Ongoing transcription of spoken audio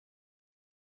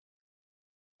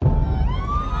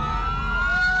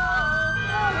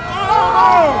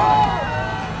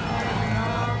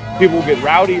people will get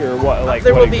rowdy or what? Like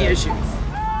there what will be exactly? issues.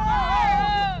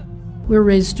 We're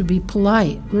raised to be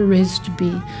polite. We're raised to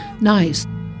be nice.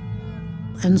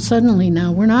 And suddenly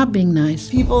now we're not being nice.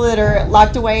 People that are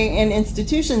locked away in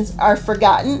institutions are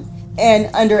forgotten and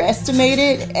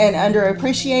underestimated and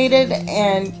underappreciated,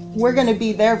 and we're going to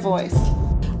be their voice.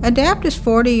 ADAPT is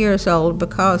 40 years old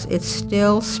because it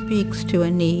still speaks to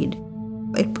a need.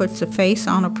 It puts a face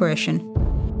on oppression.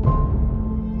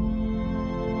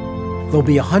 There'll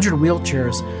be 100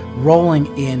 wheelchairs rolling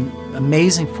in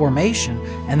amazing formation,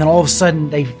 and then all of a sudden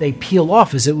they peel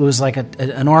off as it was like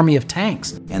an army of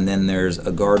tanks. And then there's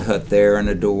a guard hut there and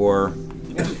a door.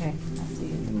 Okay, I see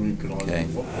it. Okay.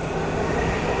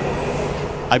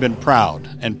 I've been proud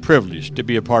and privileged to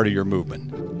be a part of your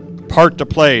movement, part to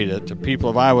play that the people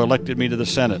of Iowa elected me to the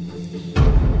Senate.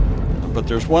 But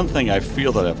there's one thing I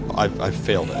feel that I've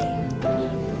failed at.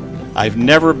 I've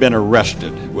never been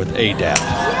arrested with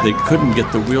ADAPT. They couldn't get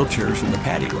the wheelchairs in the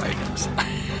paddy wagons.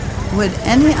 Would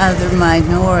any other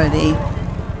minority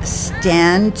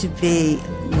stand to be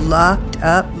locked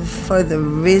up for the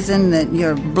reason that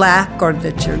you're black or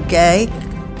that you're gay?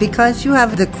 Because you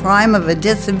have the crime of a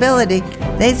disability,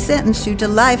 they sentence you to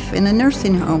life in a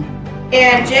nursing home.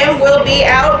 And Jim will be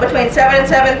out between 7 and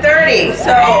 7:30,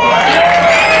 so...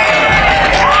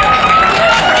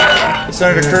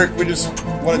 Senator Kirk, we just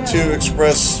wanted to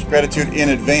express gratitude in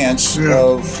advance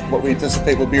of what we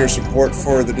anticipate will be your support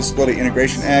for the Disability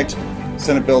Integration Act,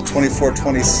 Senate Bill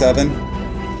 2427.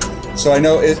 So I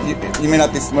know you may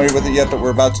not be familiar with it yet, but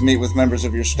we're about to meet with members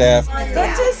of your staff.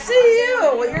 Good to see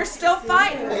you. Well, you're still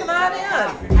fighting. Come on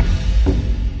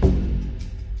in.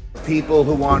 People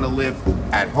who want to live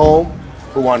at home,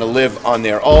 who want to live on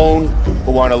their own,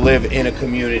 who want to live in a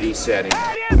community setting.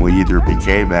 We either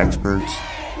became experts,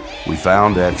 we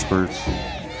found experts,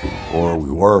 or we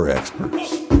were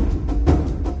experts.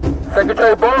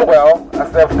 Secretary Burwell,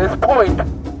 as of this point,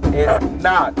 is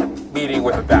not meeting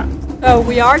with ADAPT. Oh,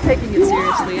 we are taking it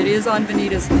seriously. It is on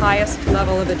Bonita's highest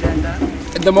level of agenda.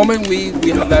 At the moment we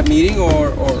have that meeting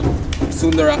or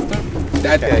soon thereafter,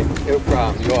 that day. No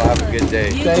problem. You all have a good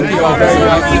day. Thank you all very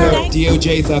much.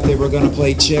 DOJ thought they were going to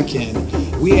play chicken.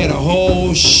 We had a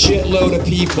whole shitload of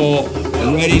people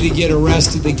ready to get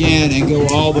arrested again and go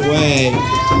all the way.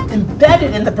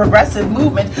 Embedded in the progressive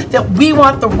movement that we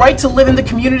want the right to live in the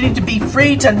community, to be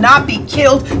free, to not be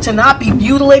killed, to not be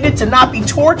mutilated, to not be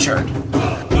tortured.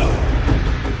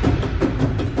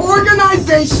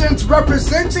 Organizations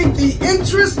representing the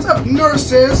interests of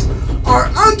nurses are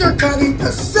undercutting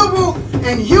the civil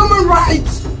and human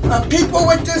rights of people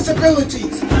with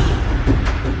disabilities.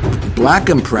 Black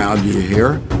and proud, you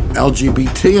hear.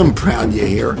 LGBT and proud, you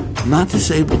hear. Not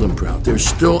disabled and proud. There's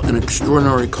still an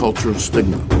extraordinary cultural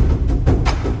stigma.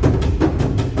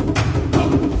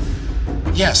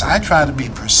 Yes, I try to be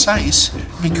precise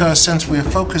because since we're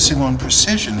focusing on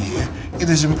precision here, it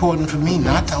is important for me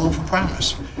not to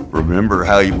overpromise. Remember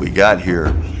how we got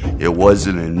here. It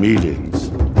wasn't in meetings.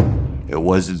 It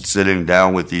wasn't sitting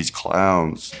down with these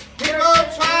clowns. People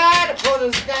try to put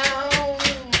us down.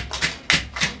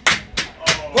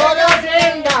 Put us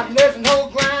in darkness, no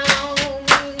ground.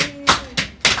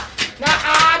 Now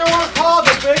I don't want to cause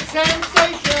a big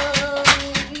sensation.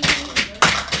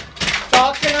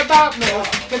 Talking about me,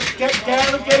 get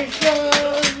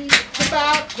delegations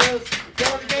about this.